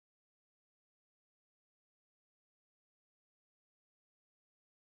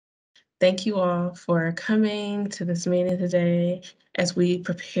Thank you all for coming to this meeting today as we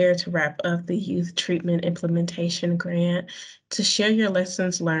prepare to wrap up the Youth Treatment Implementation Grant to share your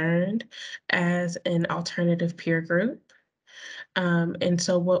lessons learned as an alternative peer group. And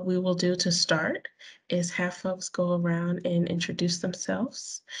so what we will do to start is have folks go around and introduce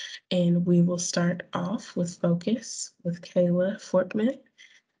themselves. And we will start off with Focus with Kayla Fortman,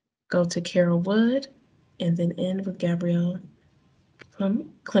 go to Carol Wood, and then end with Gabrielle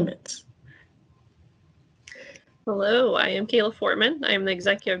Clements. Hello, I am Kayla Fortman. I am the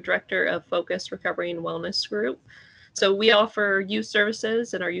Executive Director of Focus Recovery and Wellness Group. So we offer youth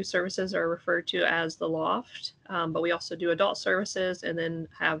services, and our youth services are referred to as the Loft, but we also do adult services and then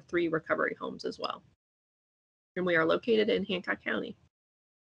have 3 recovery homes as well. And we are located in Hancock County.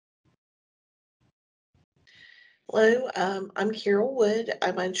 Hello, I'm Carol Wood.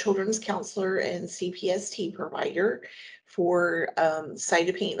 I'm a children's counselor and CPST provider for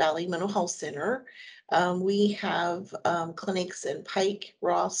Cedar Paint Valley Mental Health Center. We have clinics in Pike,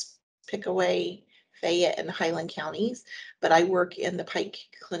 Ross, Pickaway, Fayette, and Highland counties, but I work in the Pike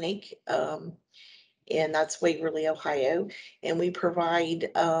Clinic, and that's Waverly, Ohio, and we provide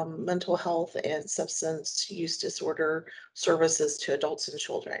mental health and substance use disorder services to adults and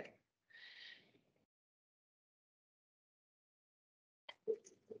children.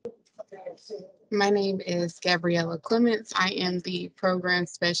 My name is Gabriella Clements. I am the program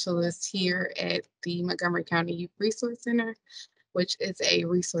specialist here at the Montgomery County Youth Resource Center, which is a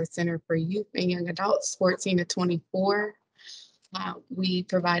resource center for youth and young adults 14 to 24. We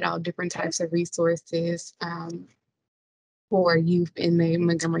provide all different types of resources for youth in the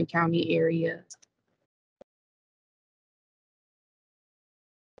Montgomery County area.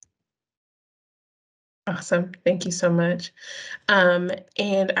 Awesome. Thank you so much.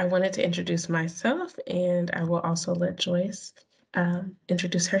 And I wanted to introduce myself, and I will also let Joyce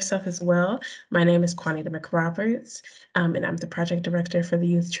introduce herself as well. My name is Quanita McRoberts, and I'm the project director for the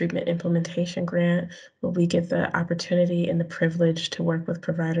Youth Treatment Implementation Grant, where we get the opportunity and the privilege to work with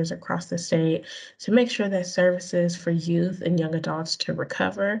providers across the state to make sure that services for youth and young adults to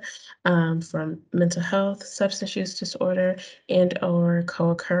recover from mental health, substance use disorder, and or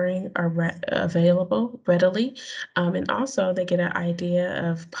co-occurring are available readily. And also they get an idea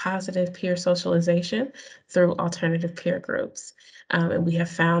of positive peer socialization through alternative peer groups. And we have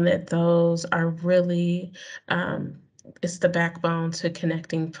found that those are really, it's the backbone to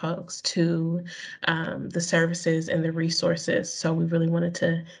connecting folks to the services and the resources. So we really wanted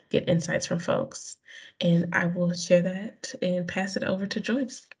to get insights from folks. And I will share that and pass it over to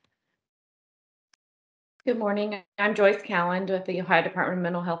Joyce. Good morning. I'm Joyce Calland with the Ohio Department of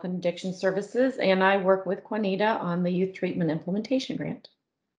Mental Health and Addiction Services, and I work with Quanita on the Youth Treatment Implementation Grant.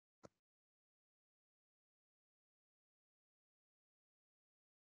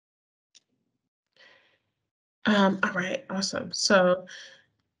 All right, awesome. So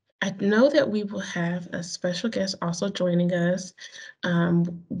I know that we will have a special guest also joining us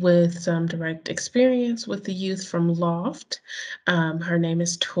with some direct experience with the youth from Loft. Her name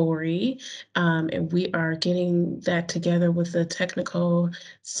is Tori, and we are getting that together with the technical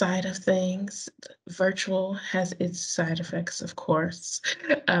side of things. Virtual has its side effects, of course,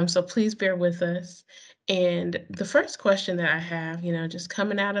 so please bear with us. And the first question that I have, just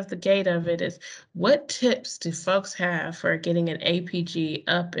coming out of the gate of it is, what tips do folks have for getting an APG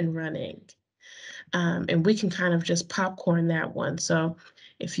up and running? And we can kind of just popcorn that one. So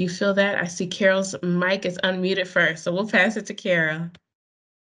if you feel that, I see Carol's mic is unmuted first, so we'll pass it to Carol.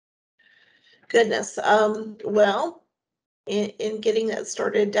 Goodness. Well, in getting that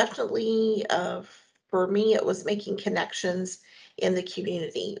started, definitely for me, it was making connections in the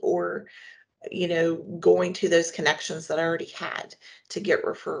community, or going to those connections that I already had to get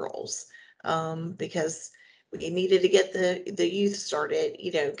referrals, because we needed to get the youth started,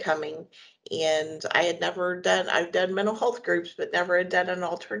 coming. And I've done mental health groups, but never had done an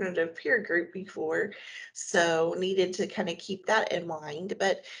alternative peer group before. So needed to kind of keep that in mind,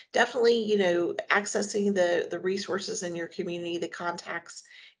 but definitely, accessing the resources in your community, the contacts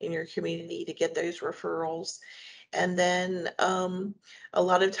in your community to get those referrals. And then a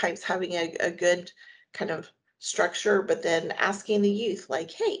lot of times having a good kind of structure, but then asking the youth, like,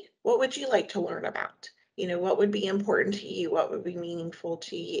 hey, what would you like to learn about? What would be important to you? What would be meaningful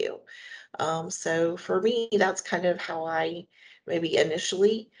to you? So for me, that's kind of how I maybe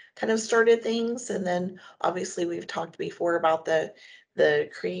initially kind of started things. And then obviously we've talked before about the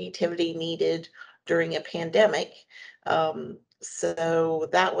creativity needed during a pandemic. So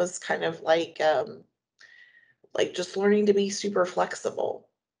that was kind of like just learning to be super flexible,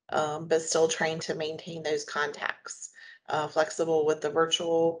 but still trying to maintain those contacts, flexible with the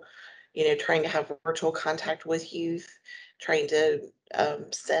virtual, trying to have virtual contact with youth, trying to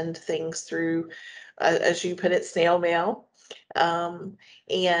send things through, as you put it, snail mail. And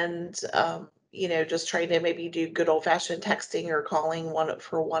just trying to maybe do good old-fashioned texting or calling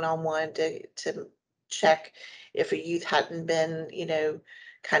one-on-one to check if a youth hadn't been,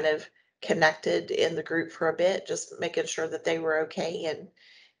 kind of connected in the group for a bit, just making sure that they were okay and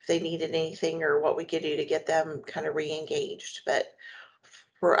if they needed anything or what we could do to get them kind of re-engaged. But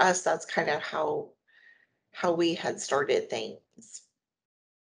for us, that's kind of how we had started things.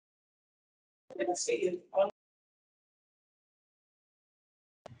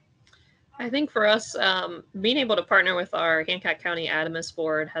 I think for us, being able to partner with our Hancock County Adamus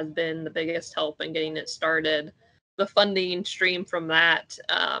Board has been the biggest help in getting it started. The funding stream from that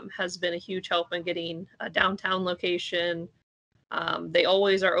has been a huge help in getting a downtown location. They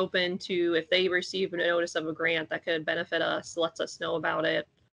always are open to, if they receive a notice of a grant that could benefit us, lets us know about it.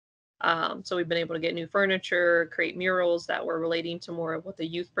 So we've been able to get new furniture, create murals that were relating to more of what the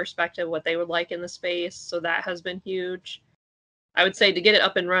youth perspective, what they would like in the space. So that has been huge. I would say to get it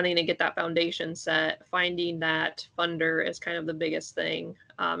up and running and get that foundation set, finding that funder is kind of the biggest thing.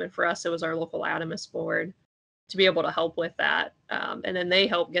 And for us, it was our local Adamus board to be able to help with that. And then they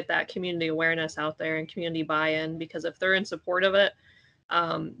help get that community awareness out there and community buy-in, because if they're in support of it,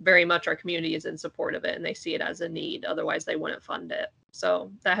 very much our community is in support of it and they see it as a need. Otherwise, they wouldn't fund it.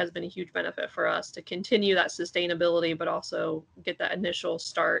 So that has been a huge benefit for us to continue that sustainability, but also get that initial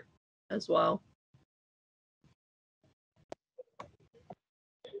start as well.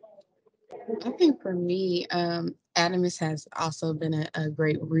 I think for me, Adamus has also been a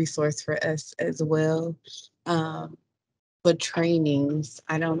great resource for us as well. But trainings,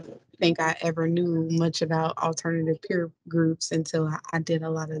 I don't think I ever knew much about alternative peer groups until I did a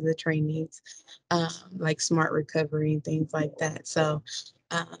lot of the trainings, like smart recovery and things like that. So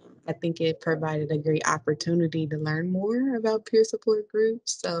I think it provided a great opportunity to learn more about peer support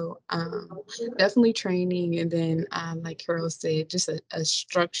groups. So definitely training, and then like Carol said, just a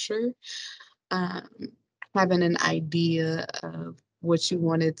structure, um, having an idea of what you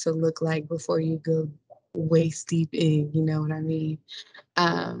want it to look like before you go waist deep in, you know what I mean?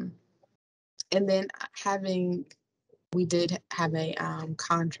 Um, and then we did have a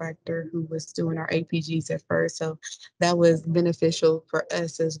contractor who was doing our APGs at first, so that was beneficial for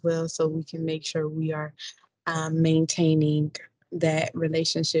us as well, so we can make sure we are maintaining that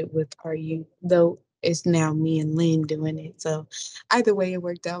relationship with our youth, though it's now me and Lynn doing it. So either way, it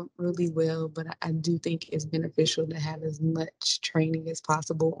worked out really well, but I do think it's beneficial to have as much training as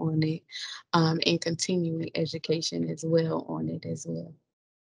possible on it, and continuing education as well on it as well.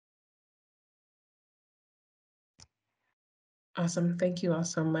 Awesome. Thank you all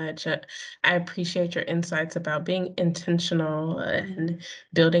so much. I appreciate your insights about being intentional and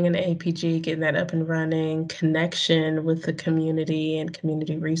building an APG, getting that up and running, connection with the community and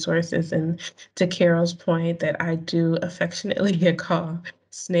community resources. And to Carol's point, that I do affectionately call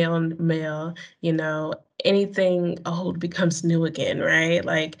snail mail, anything old becomes new again, right?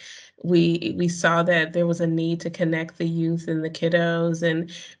 Like we saw that there was a need to connect the youth and the kiddos,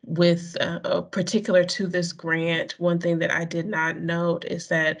 and with particular to this grant, one thing that I did not note is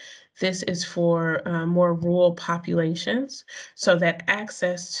that this is for more rural populations, so that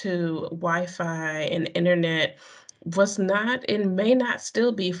access to Wi-Fi and internet was not and may not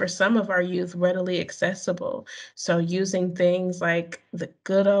still be for some of our youth readily accessible. So using things like the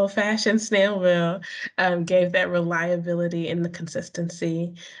good old-fashioned snail mail gave that reliability and the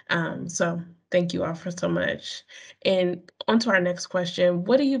consistency. So thank you all for so much. And on to our next question.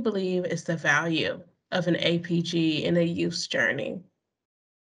 What do you believe is the value of an APG in a youth's journey?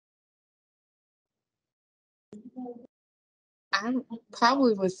 I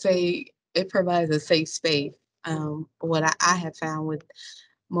probably would say it provides a safe space. What I have found with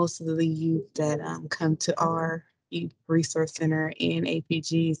most of the youth that come to our youth resource center and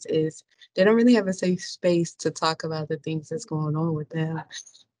APGs is they don't really have a safe space to talk about the things that's going on with them.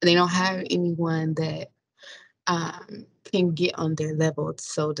 They don't have anyone that can get on their level,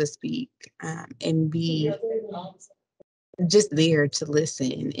 so to speak, and be just there to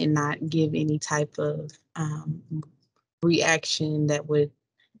listen and not give any type of reaction that would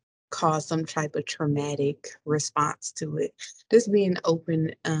cause some type of traumatic response to it. Just being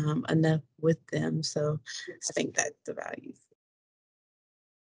open enough with them. So I think that's the value.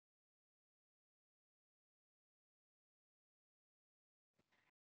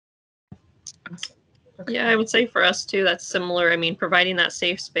 Awesome. Okay. Yeah, I would say for us too, that's similar. I mean, providing that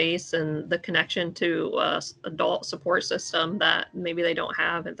safe space and the connection to adult support system that maybe they don't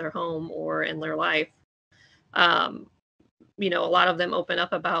have at their home or in their life. Um, a lot of them open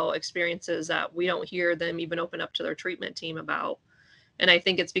up about experiences that we don't hear them even open up to their treatment team about. And I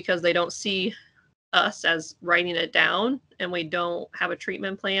think it's because they don't see us as writing it down, and we don't have a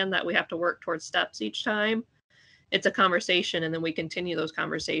treatment plan that we have to work towards steps each time. It's a conversation, and then we continue those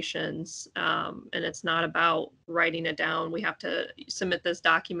conversations. And it's not about writing it down. We have to submit this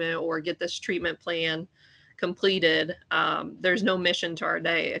document or get this treatment plan completed. There's no mission to our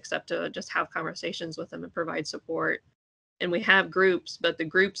day except to just have conversations with them and provide support. And we have groups, but the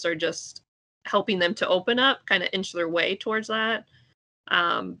groups are just helping them to open up, kind of inch their way towards that.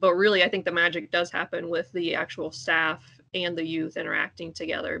 But really, I think the magic does happen with the actual staff and the youth interacting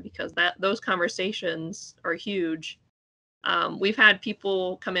together, because those conversations are huge. We've had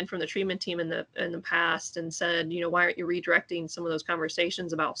people come in from the treatment team in the past and said, why aren't you redirecting some of those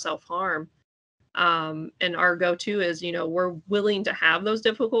conversations about self-harm? And our go-to is, we're willing to have those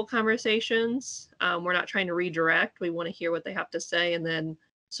difficult conversations. We're not trying to redirect. We want to hear what they have to say and then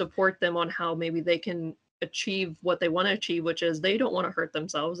support them on how maybe they can achieve what they want to achieve, which is they don't want to hurt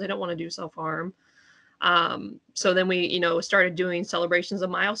themselves. They don't want to do self-harm. So then we, started doing celebrations of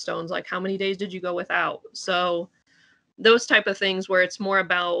milestones, like how many days did you go without? So those type of things where it's more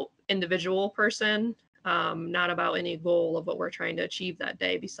about individual person, not about any goal of what we're trying to achieve that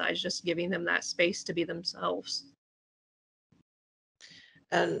day, besides just giving them that space to be themselves.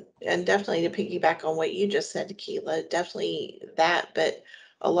 And definitely to piggyback on what you just said, Keela, definitely that. But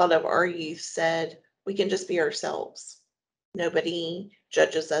a lot of our youth said we can just be ourselves. Nobody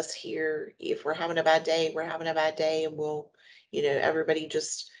judges us here. If we're having a bad day, we're having a bad day, and we'll, everybody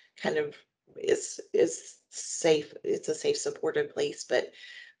just kind of is safe. It's a safe, supportive place. But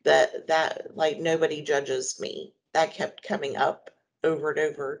that like nobody judges me. That kept coming up over and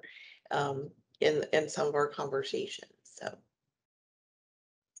over in some of our conversations. So.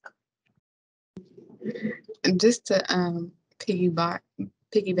 And just to piggyback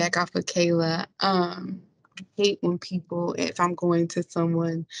off of Kayla, I hate when people, if I'm going to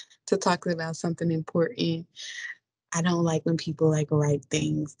someone to talk about something important, I don't like when people like write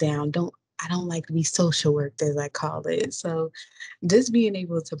things down. I don't like to be social worked, as I call it. So just being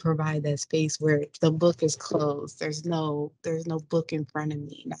able to provide that space where the book is closed, there's no book in front of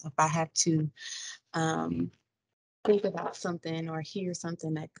me. Now, if I have to think about something or hear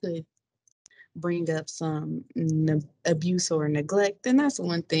something that could bring up some abuse or neglect, then that's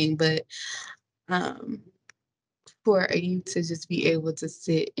one thing. But for you to just be able to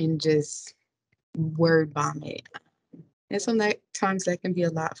sit and just word vomit, and sometimes that can be a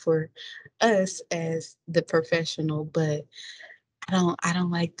lot for us as the professional, but I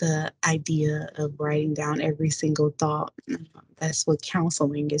don't like the idea of writing down every single thought. That's what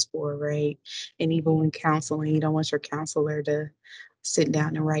counseling is for, right? And even when counseling, you don't want your counselor to sit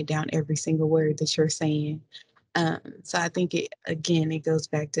down and write down every single word that you're saying. So I think it goes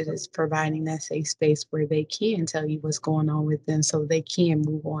back to this providing that safe space where they can tell you what's going on with them so they can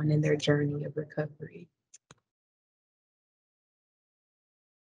move on in their journey of recovery.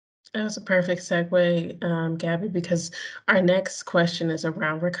 That was a perfect segue, Gabby, because our next question is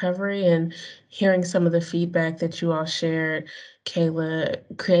around recovery and hearing some of the feedback that you all shared, Kayla,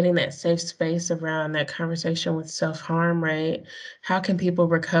 creating that safe space around that conversation with self-harm, right? How can people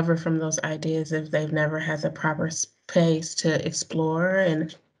recover from those ideas if they've never had the proper space to explore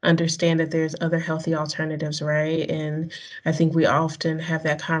and understand that there's other healthy alternatives, right? And I think we often have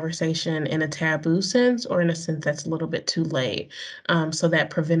that conversation in a taboo sense or in a sense that's a little bit too late. So that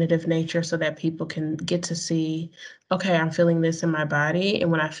preventative nature, so that people can get to see, okay, I'm feeling this in my body.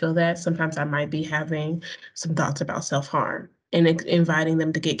 And when I feel that, sometimes I might be having some thoughts about self harm. And inviting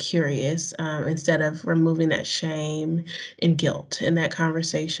them to get curious instead of removing that shame and guilt in that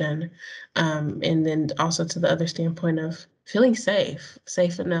conversation. And then also to the other standpoint of feeling safe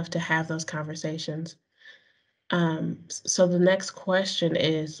enough to have those conversations. So the next question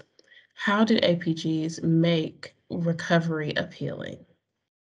is, how did APGs make recovery appealing?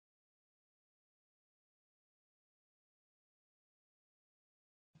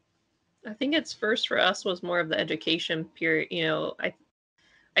 I think it's first for us was more of the education period.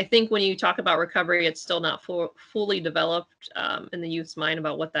 I think when you talk about recovery, it's still not fully developed in the youth's mind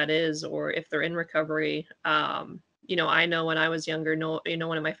about what that is, or if they're in recovery. I know when I was younger, no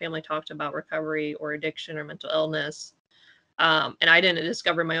one in my family talked about recovery or addiction or mental illness. And I didn't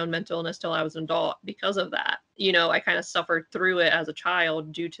discover my own mental illness till I was an adult because of that. I kind of suffered through it as a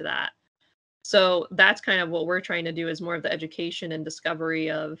child due to that. So that's kind of what we're trying to do, is more of the education and discovery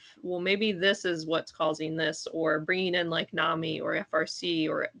of, well, maybe this is what's causing this, or bringing in like NAMI or FRC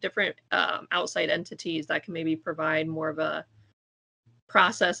or different outside entities that can maybe provide more of a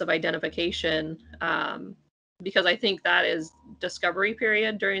process of identification because I think that is discovery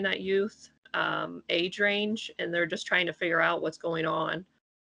period during that youth age range, and they're just trying to figure out what's going on.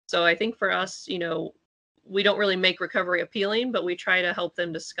 So I think for us, we don't really make recovery appealing, but we try to help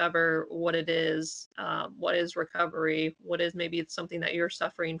them discover what it is, what is recovery, what is maybe it's something that you're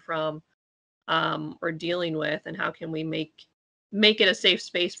suffering from or dealing with, and how can we make it a safe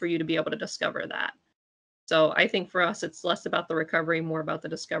space for you to be able to discover that. So I think for us, it's less about the recovery, more about the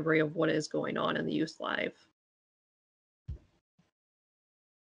discovery of what is going on in the youth life.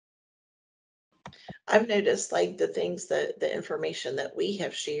 I've noticed like the things that the information that we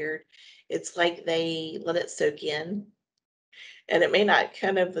have shared, it's like they let it soak in. And it may not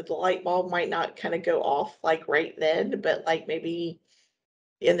kind of the light bulb might not kind of go off like right then, but like maybe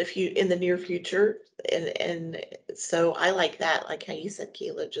in the near future. And so I like that, like how you said,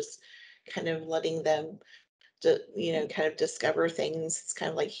 Kayla, just kind of letting them kind of discover things. It's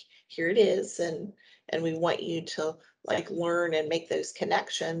kind of like here it is, and we want you to like learn and make those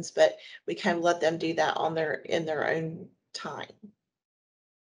connections, but we kind of let them do that on in their own time.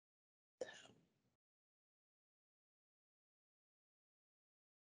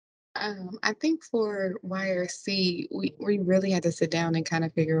 I think for YRC, we really had to sit down and kind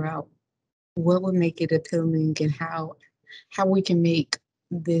of figure out what would make it appealing and how we can make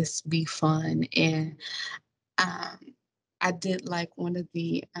this be fun. And um, I did like one of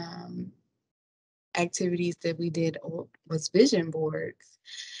the activities that we did was vision boards.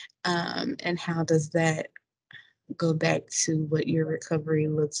 And how does that go back to what your recovery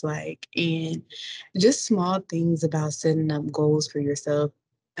looks like? And just small things about setting up goals for yourself,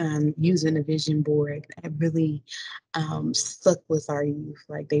 using a vision board that really stuck with our youth.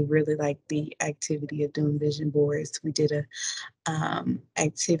 Like they really liked the activity of doing vision boards. We did a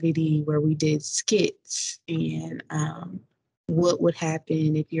activity where we did skits and what would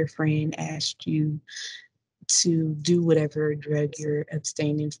happen if your friend asked you to do whatever drug you're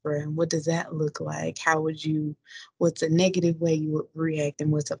abstaining from. What does that look like? What's a negative way you would react,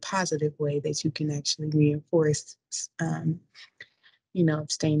 and what's a positive way that you can actually reinforce,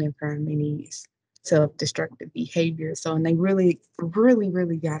 abstaining from any self-destructive behavior. So, and they really, really,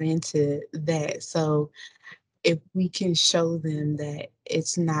 really got into that. So if we can show them that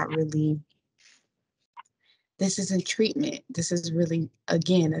it's not really, this isn't treatment. This is really,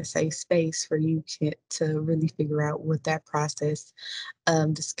 again, a safe space for you to really figure out what that process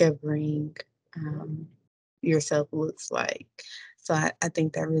of discovering yourself looks like. So I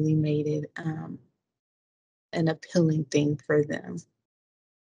think that really made it an appealing thing for them.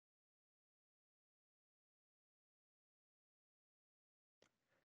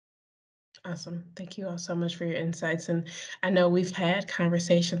 Awesome. Thank you all so much for your insights. And I know we've had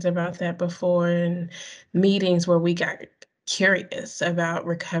conversations about that before and meetings where we got curious about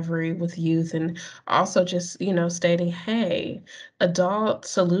recovery with youth and also just, stating, hey, adult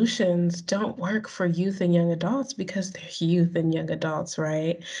solutions don't work for youth and young adults because they're youth and young adults,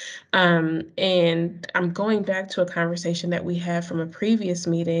 right? And I'm going back to a conversation that we had from a previous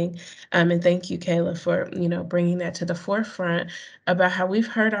meeting. And thank you, Kayla, for, bringing that to the forefront about how we've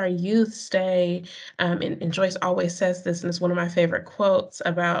heard our youth say, and Joyce always says this, and it's one of my favorite quotes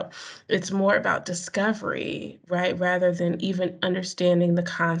about it's more about discovery, right, rather than even understanding the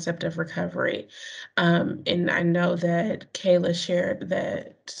concept of recovery. And I know that Kayla shared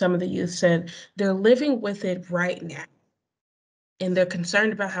that some of the youth said they're living with it right now and they're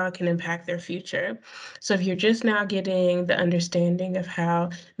concerned about how it can impact their future. So if you're just now getting the understanding of how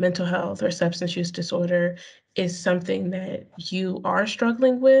mental health or substance use disorder is something that you are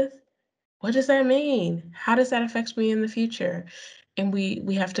struggling with, what does that mean? How does that affect me in the future? And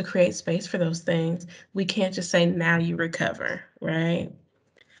we have to create space for those things. We can't just say now you recover, right?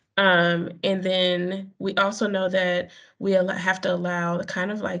 And then we also know that we have to allow kind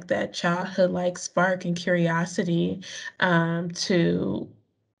of like that childhood like spark and curiosity to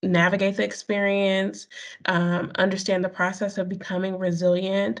navigate the experience, understand the process of becoming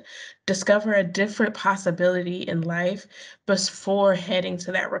resilient, discover a different possibility in life before heading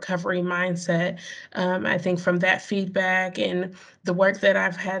to that recovery mindset. I think from that feedback and the work that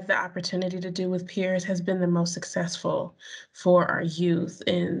I've had the opportunity to do with peers has been the most successful for our youth.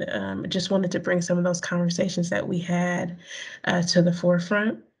 And just wanted to bring some of those conversations that we had to the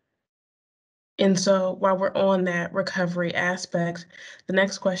forefront. And so while we're on that recovery aspect, the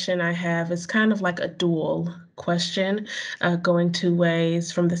next question I have is kind of like a dual question, going two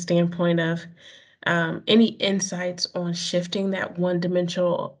ways from the standpoint of any insights on shifting that one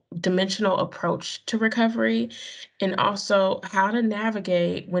dimensional approach to recovery, and also how to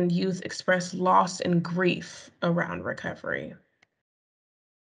navigate when youth express loss and grief around recovery.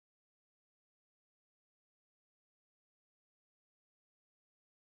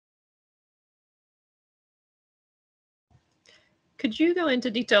 Could you go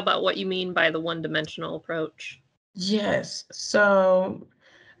into detail about what you mean by the one-dimensional approach? Yes. So,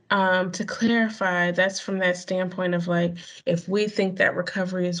 to clarify, that's from that standpoint of like, if we think that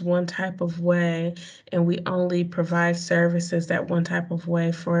recovery is one type of way and we only provide services that one type of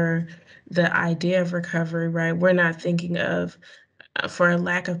way for the idea of recovery, right? We're not thinking of, for a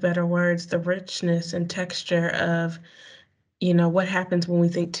lack of better words, the richness and texture of, what happens when we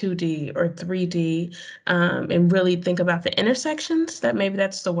think 2D or 3D, and really think about the intersections. That maybe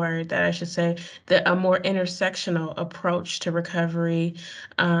that's the word that I should say, that a more intersectional approach to recovery,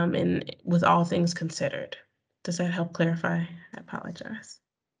 and with all things considered. Does that help clarify? I apologize.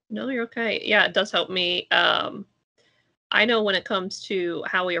 No, you're okay. Yeah, it does help me. I know when it comes to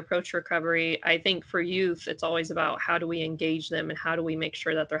how we approach recovery, I think for youth, it's always about how do we engage them and how do we make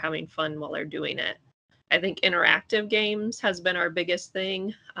sure that they're having fun while they're doing it. I think interactive games has been our biggest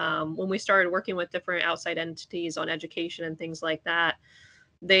thing. When we started working with different outside entities on education and things like that,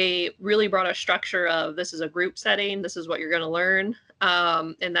 they really brought a structure of this is a group setting, this is what you're going to learn,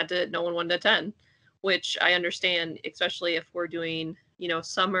 and that did no one wanted to attend, which I understand, especially if we're doing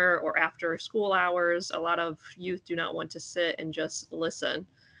summer or after school hours. A lot of youth do not want to sit and just listen.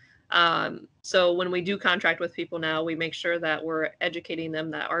 So when we do contract with people now, we make sure that we're educating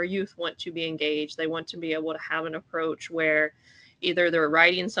them that our youth want to be engaged. They want to be able to have an approach where either they're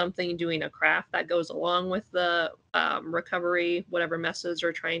writing something, doing a craft that goes along with the recovery, whatever message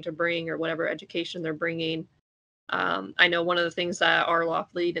they're trying to bring or whatever education they're bringing. I know one of the things that our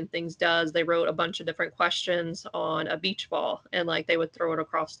loft lead and things does, they wrote a bunch of different questions on a beach ball and like they would throw it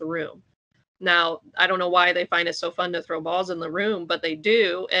across the room. Now, I don't know why they find it so fun to throw balls in the room, but they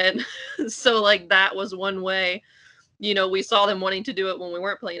do. And so, like, that was one way, we saw them wanting to do it when we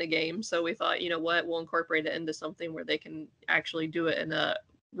weren't playing a game. So we thought, you know what, we'll incorporate it into something where they can actually do it in a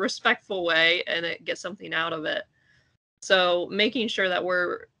respectful way and it gets something out of it. So making sure that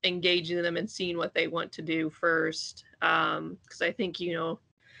we're engaging them and seeing what they want to do first. Because I think,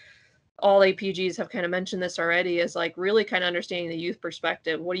 all APGs have kind of mentioned this already, is like really kind of understanding the youth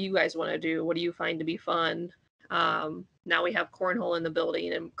perspective. What do you guys want to do? What do you find to be fun? Now we have cornhole in the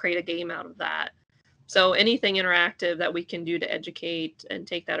building and create a game out of that. So anything interactive that we can do to educate and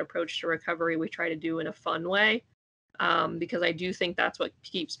take that approach to recovery, we try to do in a fun way. Because I do think that's what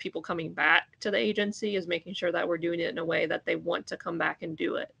keeps people coming back to the agency, is making sure that we're doing it in a way that they want to come back and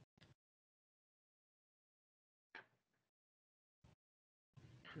do it.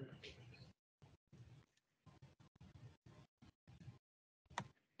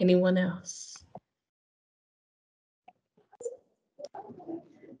 Anyone else?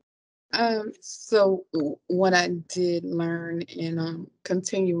 So what I did learn and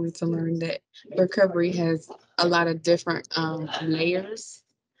continuing to learn that recovery has a lot of different layers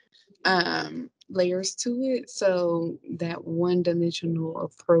to it. So that one-dimensional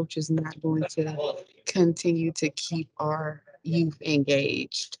approach is not going to continue to keep our youth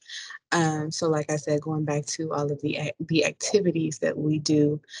engaged. So like I said, going back to all of the activities that we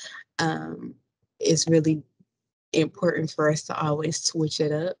do, um, is really important for us to always switch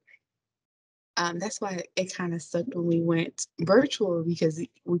it up. That's why it kind of sucked when we went virtual, because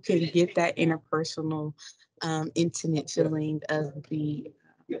we couldn't get that interpersonal, intimate feeling of the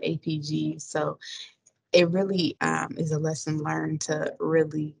APG. So it really is a lesson learned to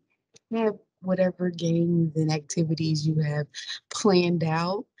really have whatever games and activities you have planned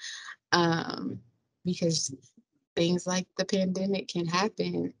out, um, because things like the pandemic can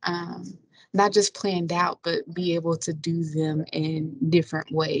happen, not just planned out, but be able to do them in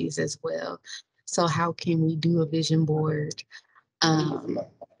different ways as well. So how can we do a vision board, um,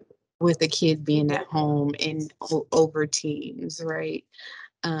 with a kid being at home and over Teams, right?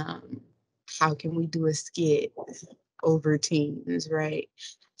 Um, how can we do a skit over Teams, right?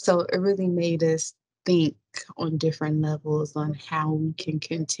 So it really made us think on different levels on how we can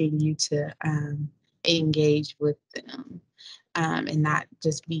continue to engage with them, and not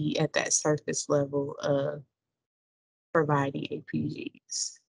just be at that surface level of providing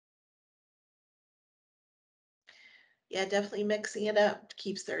APGs. Yeah, definitely mixing it up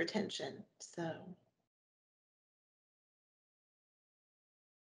keeps their attention. So,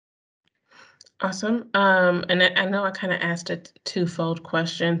 Awesome. And I know I kind of asked a twofold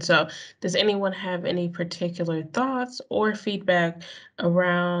question. So, does anyone have any particular thoughts or feedback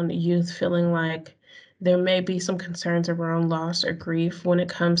around youth feeling like there may be some concerns around loss or grief when it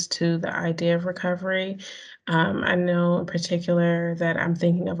comes to the idea of recovery? I know in particular that I'm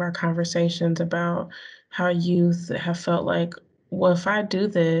thinking of our conversations about how youth have felt like, well, if I do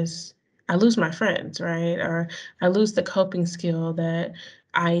this, I lose my friends, right? Or I lose the coping skill that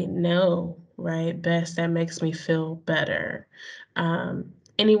I know, right, best that makes me feel better.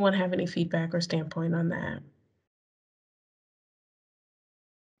 Anyone have any feedback or standpoint on that?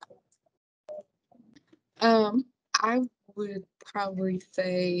 I would probably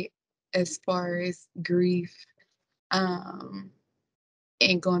say, as far as grief, um,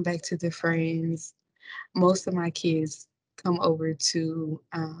 and going back to the friends, most of my kids come over to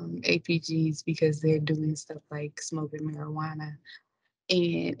APGs because they're doing stuff like smoking marijuana,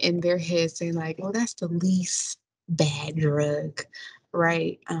 and in their heads they're like, well, that's the least bad drug,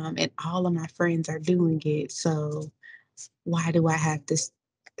 right? And all of my friends are doing it, so why do I have to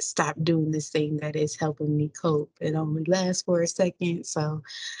stop doing this thing that is helping me cope? It only lasts for a second, so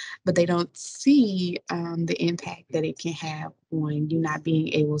but they don't see the impact that it can have on you not being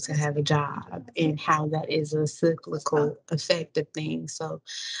able to have a job and how that is a cyclical effect of things. So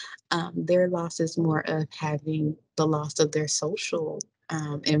their loss is more of having the loss of their social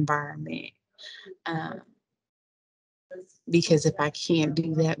environment. Um, because if I can't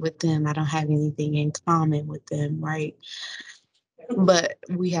do that with them, I don't have anything in common with them, right? But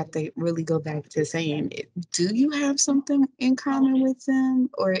we have to really go back to saying, do you have something in common with them,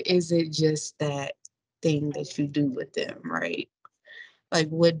 or is it just that thing that you do with them, right? Like,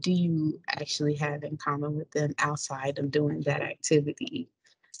 what do you actually have in common with them outside of doing that activity?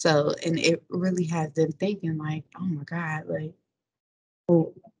 So, and it really has them thinking, like, oh my God, like,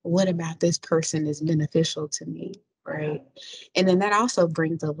 well, what about this person is beneficial to me, right? And then that also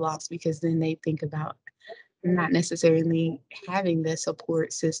brings up loss because then they think about not necessarily having the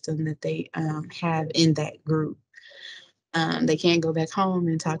support system that they have in that group. They can't go back home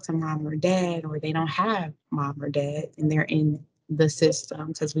and talk to mom or dad, or they don't have mom or dad, and they're in the system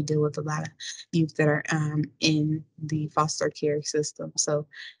because we deal with a lot of youth that are in the foster care system. So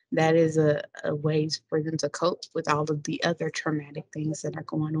that is a way for them to cope with all of the other traumatic things that are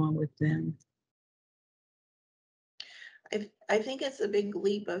going on with them. I think it's a big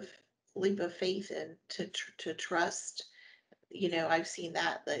leap of faith and to trust. I've seen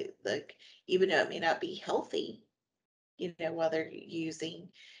that the even though it may not be healthy, while they're using,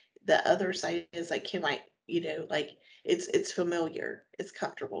 the other side is like, can I, like, it's familiar, it's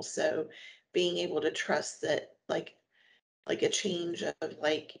comfortable. So being able to trust that, like a change of,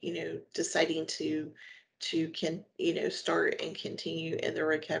 like, deciding to can, start and continue in the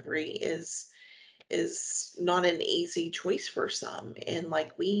recovery is not an easy choice for some. And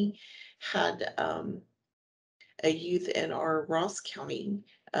like, we had a youth in our Ross County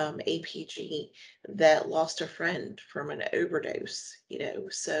APG that lost a friend from an overdose.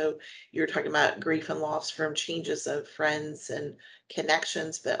 So you're talking about grief and loss from changes of friends and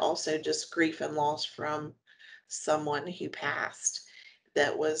connections, but also just grief and loss from someone who passed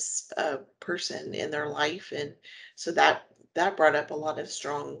that was a person in their life. And so that brought up a lot of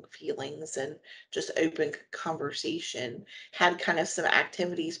strong feelings and just open conversation. Had kind of some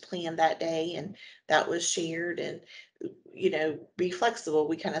activities planned that day, and that was shared. And be flexible,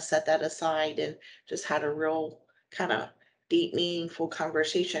 we kind of set that aside and just had a real kind of deep, meaningful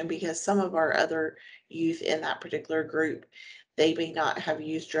conversation, because some of our other youth in that particular group, they may not have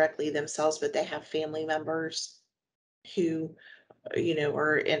used directly themselves, but they have family members who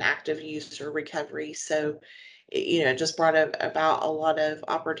are in active use or recovery. So it just brought about a lot of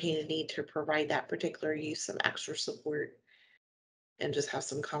opportunity to provide that particular youth some extra support and just have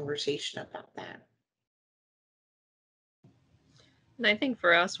some conversation about that. And I think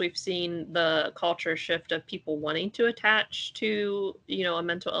for us, we've seen the culture shift of people wanting to attach to, a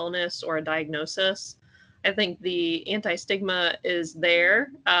mental illness or a diagnosis. I think the anti-stigma is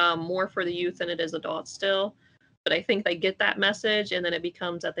there, more for the youth than it is adults still. But I think they get that message, and then it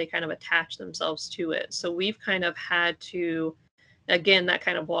becomes that they kind of attach themselves to it. So we've kind of had to, again, that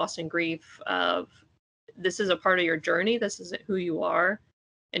kind of loss and grief of, this is a part of your journey, this isn't who you are,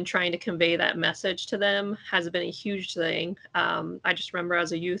 and trying to convey that message to them has been a huge thing. I just remember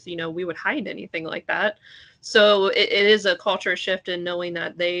as a youth, we would hide anything like that. So it is a culture shift in knowing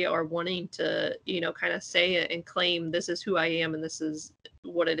that they are wanting to, kind of say it and claim, this is who I am and this is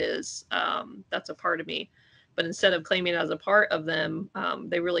what it is. That's a part of me. But instead of claiming it as a part of them,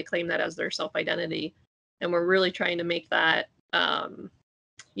 they really claim that as their self identity. And we're really trying to make that,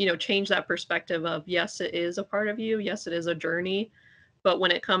 change that perspective of, yes, it is a part of you. Yes, it is a journey. But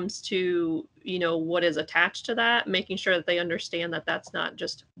when it comes to, what is attached to that, making sure that they understand that that's not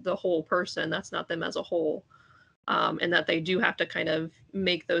just the whole person, that's not them as a whole. And that they do have to kind of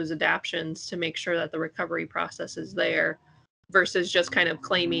make those adaptations to make sure that the recovery process is there versus just kind of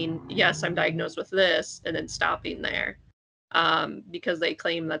claiming, yes, I'm diagnosed with this, and then stopping there. Because they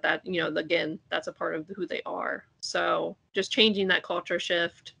claim that, again, that's a part of who they are. So just changing that culture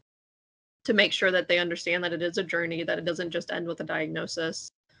shift, to make sure that they understand that it is a journey, that it doesn't just end with a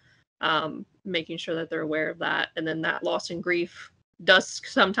diagnosis. Making sure that they're aware of that. And then that loss and grief does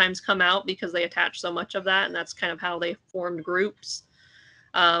sometimes come out because they attach so much of that, and that's kind of how they formed groups.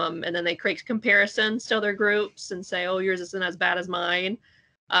 And then they create comparisons to other groups and say, oh, yours isn't as bad as mine.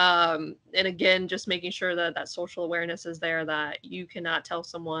 And again, just making sure that that social awareness is there, that you cannot tell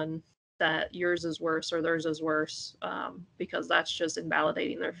someone that yours is worse or theirs is worse, because that's just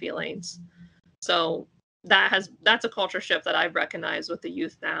invalidating their feelings. So that's a culture shift that I've recognized with the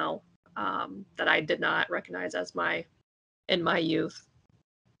youth now, that I did not recognize in my youth.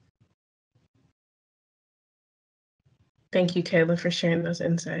 Thank you, Kayla, for sharing those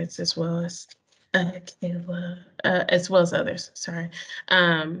insights as well as as well as others. Sorry.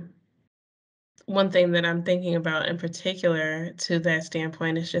 One thing that I'm thinking about in particular to that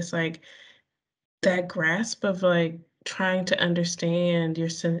standpoint is just like that grasp of like trying to understand your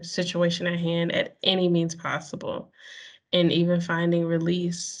situation at hand at any means possible, and even finding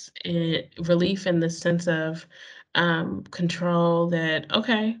relief in the sense of control that,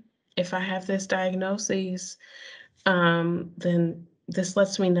 okay, if I have this diagnosis, then this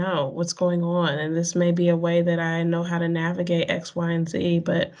lets me know what's going on. And this may be a way that I know how to navigate X, Y, and Z.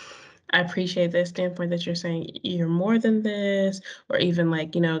 But I appreciate that standpoint that you're saying you're more than this, or even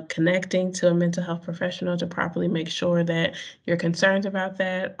like, connecting to a mental health professional to properly make sure that your concerns about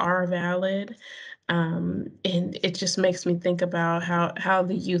that are valid. And it just makes me think about how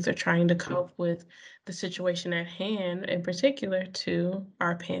the youth are trying to cope with the situation at hand, in particular to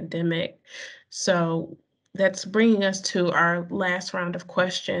our pandemic. So that's bringing us to our last round of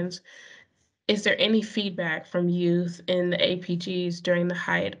questions. Is there any feedback from youth in the APGs during the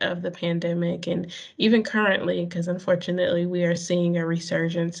height of the pandemic and even currently, because unfortunately we are seeing a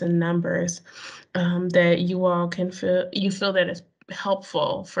resurgence in numbers, that you feel that it's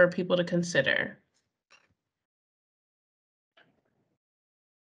helpful for people to consider?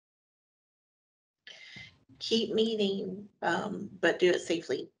 Keep meeting, but do it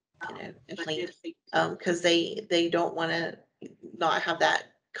safely, definitely. Because they don't want to not have that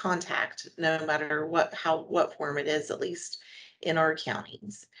contact, no matter what form it is, at least in our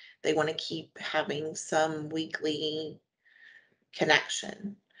counties. They want to keep having some weekly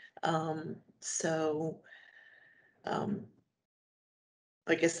connection. So, um,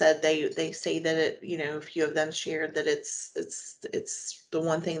 like I said, they say that a few of them shared that it's the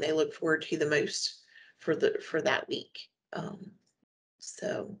one thing they look forward to the most for that week.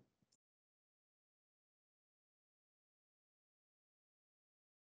 So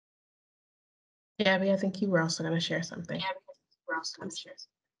Gabby, I think you were also going to share something.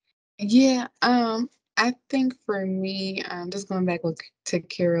 Yeah, I think for me, just going back what to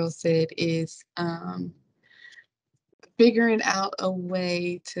Carol said is figuring out a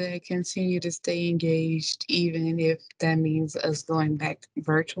way to continue to stay engaged, even if that means us going back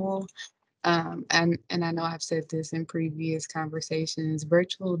virtual. And I know I've said this in previous conversations,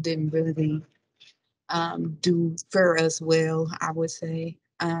 virtual didn't really do for us well, I would say.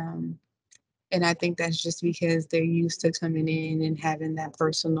 And I think that's just because they're used to coming in and having that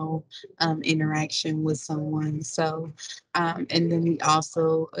personal interaction with someone. So, and then we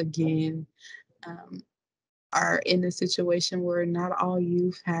also, again, um, are in a situation where not all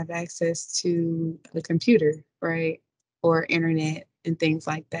youth have access to a computer, right? Or internet and things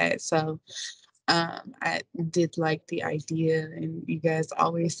like that. So, I did like the idea, and you guys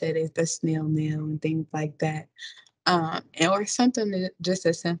always said it's the snail mail and things like that. Or something that just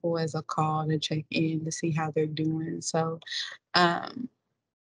as simple as a call to check in to see how they're doing. So, um,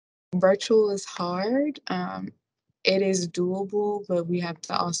 virtual is hard. It is doable, but we have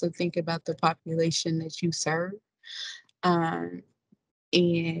to also think about the population that you serve, um,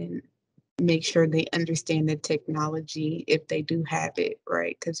 and make sure they understand the technology if they do have it,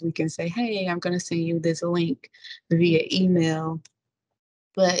 right? Because we can say, hey, I'm going to send you this link via email.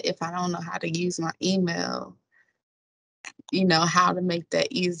 But if I don't know how to use my email, how to make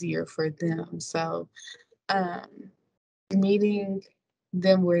that easier for them. So, um, meeting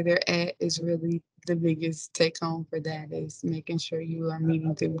them where they're at is really the biggest take home for that, is making sure you are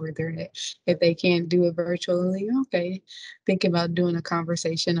meeting them where they're at. If they can't do it virtually, okay, think about doing a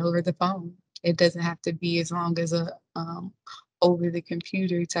conversation over the phone. It doesn't have to be as long as a over the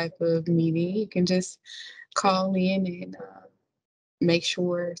computer type of meeting. You can just call in and make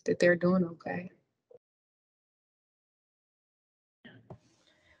sure that they're doing okay.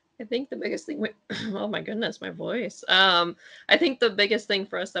 I think the biggest thing, oh my goodness, my voice. I think the biggest thing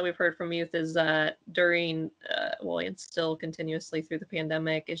for us that we've heard from youth is that during, well, and still continuously through the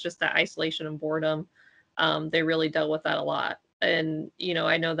pandemic, is just that isolation and boredom. They really dealt with that a lot. And,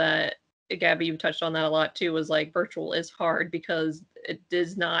 I know that Gabby, you touched on that a lot too, was like virtual is hard because it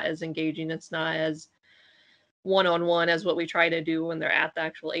is not as engaging. It's not as one-on-one as what we try to do when they're at the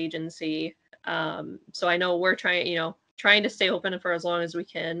actual agency. So I know we're trying to stay open for as long as we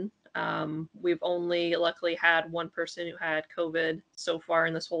can. We've only luckily had one person who had COVID so far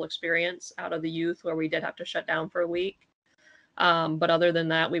in this whole experience out of the youth, where we did have to shut down for a week. But other than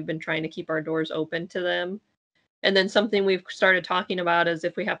that, we've been trying to keep our doors open to them. And then something we've started talking about is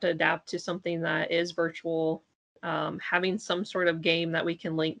if we have to adapt to something that is virtual, having some sort of game that we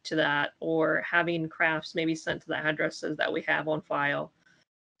can link to that, or having crafts maybe sent to the addresses that we have on file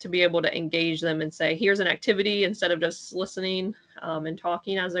to be able to engage them and say, here's an activity, instead of just listening and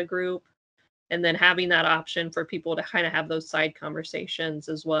talking as a group. And then having that option for people to kind of have those side conversations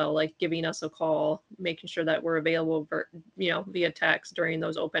as well, like giving us a call, making sure that we're available via text during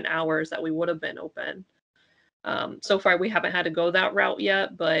those open hours that we would have been open. So far, we haven't had to go that route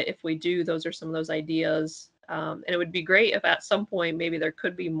yet, but if we do, those are some of those ideas. And it would be great if at some point maybe there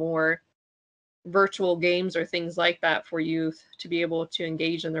could be more virtual games or things like that for youth to be able to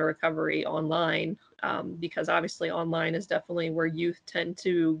engage in their recovery online, because obviously online is definitely where youth tend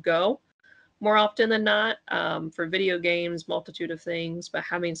to go more often than not, for video games, multitude of things, but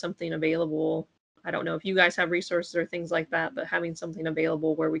having something available. I don't know if you guys have resources or things like that, but having something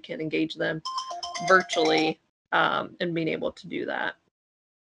available where we can engage them virtually, and being able to do that.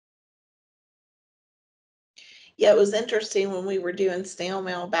 Yeah, it was interesting when we were doing snail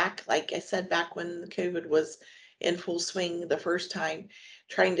mail back, like I said, back when COVID was in full swing the first time,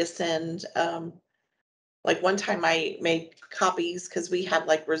 trying to send, like one time I made copies because we had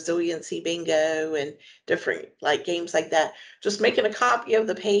like resiliency bingo and different like games like that. Just making a copy of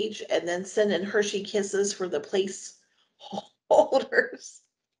the page and then sending Hershey Kisses for the place holders.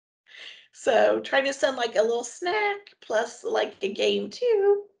 So trying to send like a little snack plus like a game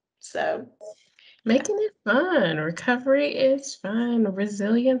too. So Making it fun. Recovery is fun.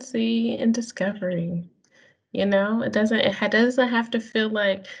 Resiliency and discovery. It doesn't have to feel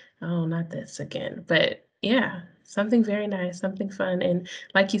like, oh, not this again. But yeah, something very nice, something fun, and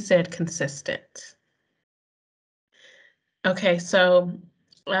like you said, consistent. Okay, so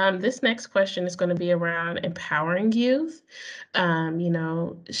this next question is going to be around empowering youth.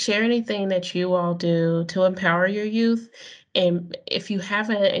 Share anything that you all do to empower your youth. And if you have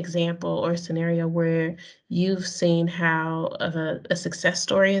an example or scenario where you've seen how a success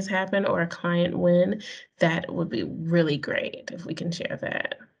story has happened or a client win, that would be really great if we can share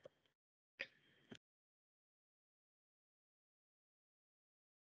that.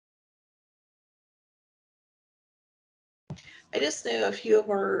 I just know a few of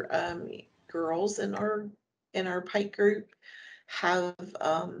our girls in our Pike group have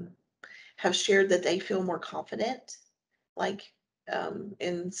have shared that they feel more confident, like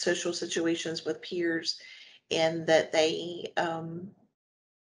in social situations with peers, and that they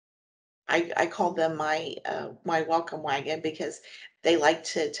I call them my welcome wagon because they like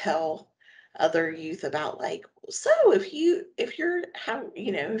to tell other youth about like, so if you're how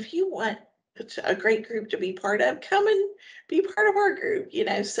if you want a great group to be part of, come and be part of our group,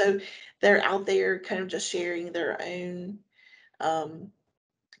 so they're out there kind of just sharing um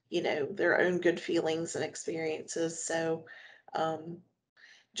their own good feelings and experiences. So um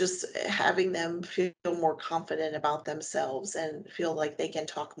just having them feel more confident about themselves and feel like they can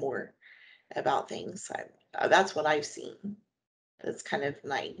talk more about things. That's what I've seen. That's kind of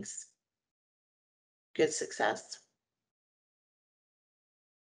nice. Good success.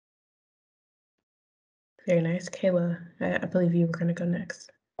 Very nice. Kayla, I believe you were going to go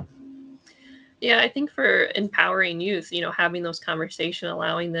next. Yeah, I think for empowering youth, having those conversations,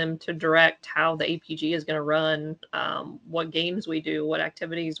 allowing them to direct how the APG is going to run, what games we do, what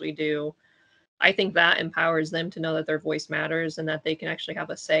activities we do. I think that empowers them to know that their voice matters and that they can actually have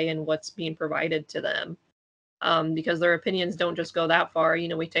a say in what's being provided to them. Because their opinions don't just go that far.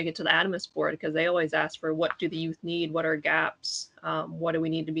 We take it to the ADAMIS board because they always ask for what do the youth need? What are gaps? What do we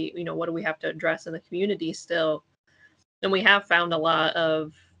need to be, what do we have to address in the community still? And we have found a lot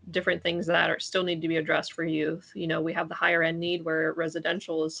of different things that still need to be addressed for youth. We have the higher end need where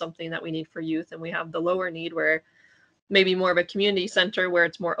residential is something that we need for youth, and we have the lower need where maybe more of a community center where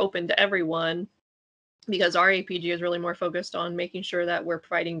it's more open to everyone, because our APG is really more focused on making sure that we're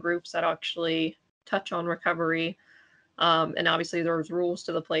providing groups that actually touch on recovery. And obviously there's rules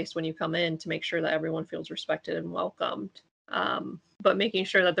to the place when you come in to make sure that everyone feels respected and welcomed. But making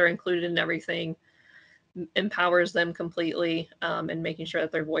sure that they're included in everything empowers them completely, and making sure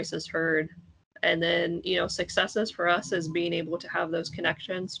that their voice is heard. And then, successes for us is being able to have those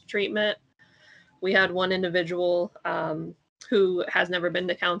connections treatment. We had one individual who has never been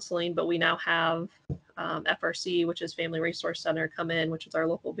to counseling, but we now have FRC, which is Family Resource Center, come in, which is our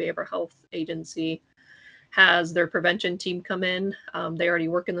local behavioral health agency, has their prevention team come in. They already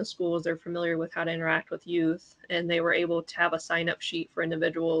work in the schools. They're familiar with how to interact with youth, and they were able to have a sign-up sheet for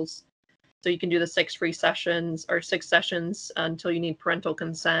individuals. So you can do the 6 free sessions or 6 sessions until you need parental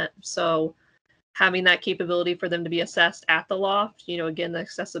consent. So having that capability for them to be assessed at the loft, again, the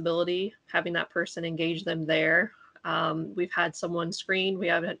accessibility, having that person engage them there. We've had someone screen. We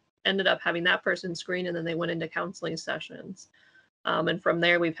have ended up having that person screen, and then they went into counseling sessions. And from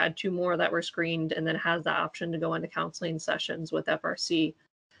there, we've had 2 more that were screened, and then has the option to go into counseling sessions with FRC.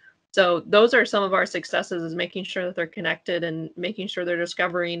 So those are some of our successes, is making sure that they're connected and making sure they're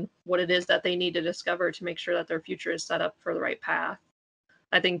discovering what it is that they need to discover to make sure that their future is set up for the right path.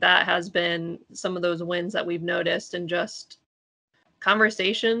 I think that has been some of those wins that we've noticed, and just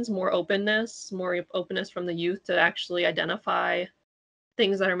conversations, more openness from the youth to actually identify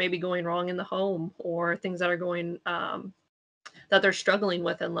things that are maybe going wrong in the home, or things that are going that they're struggling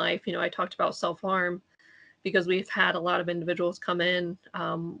with in life. I talked about self-harm because we've had a lot of individuals come in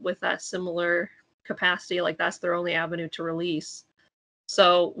with that similar capacity, like that's their only avenue to release.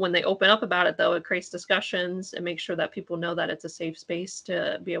 So when they open up about it, though, it creates discussions and makes sure that people know that it's a safe space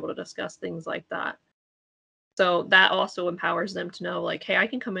to be able to discuss things like that. So that also empowers them to know, like, hey, I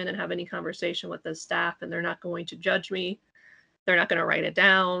can come in and have any conversation with the staff, and they're not going to judge me. They're not going to write it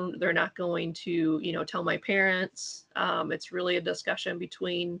down. They're not going to, tell my parents. It's really a discussion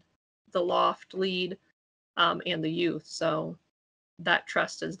between the loft lead and the youth. So that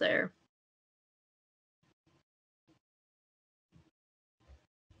trust is there.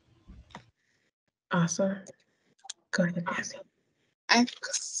 Awesome. Go ahead, Cassie.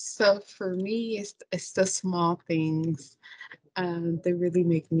 So for me, it's the small things that really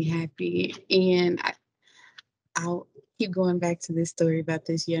make me happy. And I'll keep going back to this story about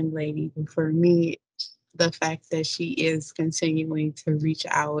this young lady. But for me, the fact that she is continuing to reach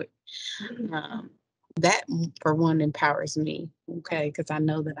out, that for one empowers me, okay, because I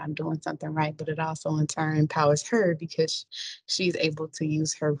know that I'm doing something right, but it also in turn empowers her because she's able to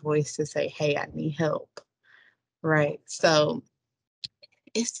use her voice to say, hey, I need help, right? So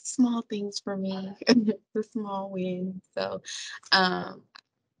it's the small things for me, the small wins. So um,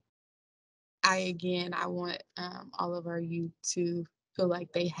 I want all of our youth to feel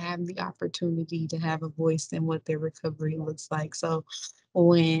like they have the opportunity to have a voice in what their recovery looks like. So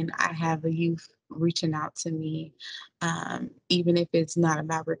when I have a youth reaching out to me, even if it's not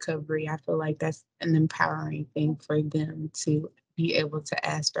about recovery, I feel like that's an empowering thing for them to be able to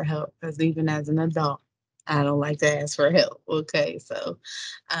ask for help. Because even as an adult, I don't like to ask for help. Okay, so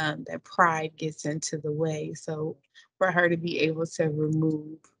that pride gets into the way. So for her to be able to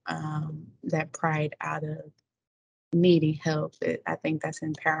remove that pride out of needing help, I think that's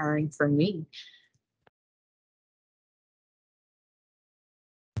empowering for me.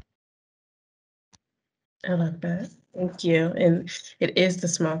 I love that. Thank you. And it is the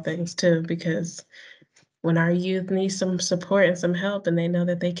small things too, because when our youth need some support and some help and they know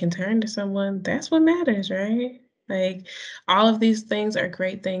that they can turn to someone, that's what matters, right? Like all of these things are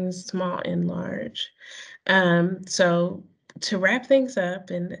great things, small and large. So to wrap things up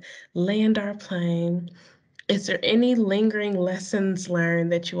and land our plane, is there any lingering lessons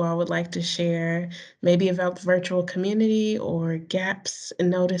learned that you all would like to share, maybe about virtual community or gaps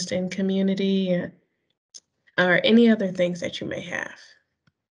noticed in community, or any other things that you may have?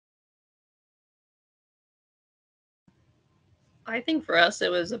 I think for us, it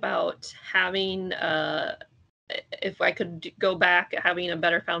was about having, if I could go back, having a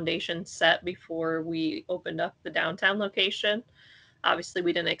better foundation set before we opened up the downtown location. Obviously,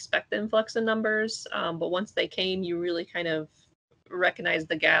 we didn't expect the influx in numbers, but once they came, you really kind of recognize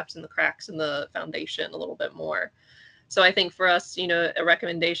the gaps and the cracks in the foundation a little bit more. So I think for us, a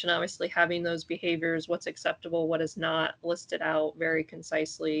recommendation, obviously having those behaviors, what's acceptable, what is not, listed out very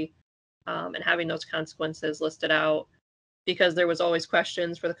concisely, and having those consequences listed out, because there was always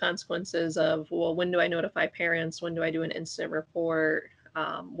questions for the consequences of, well, when do I notify parents? When do I do an incident report?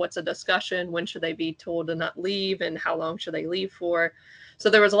 What's a discussion? When should they be told to not leave? And how long should they leave for? So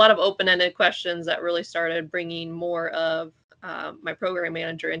there was a lot of open-ended questions that really started bringing more of my program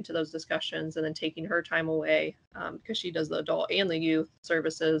manager into those discussions, and then taking her time away because she does the adult and the youth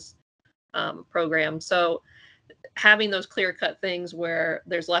services program. So having those clear-cut things where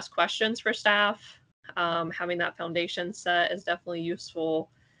there's less questions for staff, having that foundation set is definitely useful.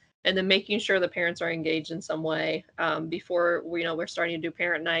 And then making sure the parents are engaged in some way. Before we're starting to do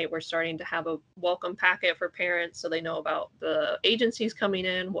parent night, we're starting to have a welcome packet for parents so they know about the agencies coming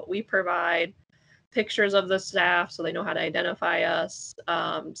in, what we provide, pictures of the staff so they know how to identify us.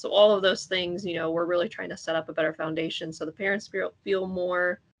 So all of those things, we're really trying to set up a better foundation so the parents feel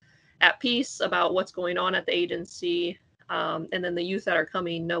more at peace about what's going on at the agency. And then the youth that are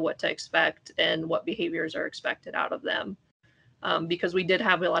coming know what to expect and what behaviors are expected out of them. Because we did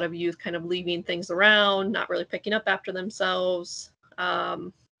have a lot of youth kind of leaving things around, not really picking up after themselves,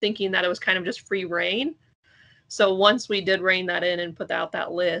 thinking that it was kind of just free reign. So once we did rein that in and put out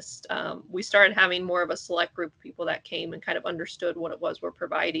that list, we started having more of a select group of people that came and kind of understood what it was we're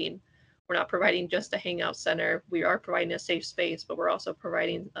providing. We're not providing just a hangout center. We are providing a safe space, but we're also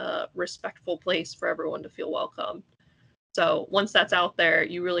providing a respectful place for everyone to feel welcome. So once that's out there,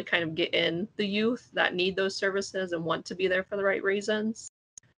 you really kind of get in the youth that need those services and want to be there for the right reasons.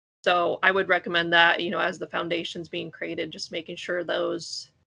 So I would recommend that, as the foundation's being created, just making sure those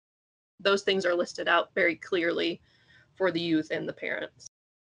things are listed out very clearly for the youth and the parents.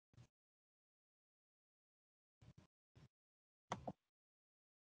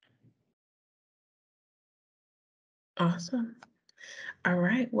 Awesome. All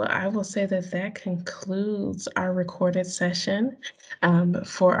right. Well, I will say that that concludes our recorded session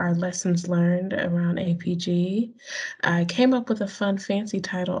for our lessons learned around APG. I came up with a fun, fancy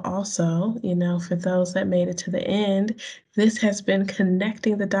title also, for those that made it to the end. This has been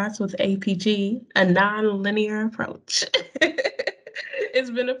Connecting the Dots with APG, a non-linear approach. It's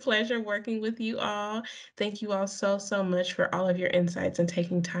been a pleasure working with you all. Thank you all so, so much for all of your insights and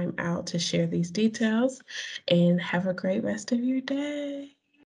taking time out to share these details. And have a great rest of your day.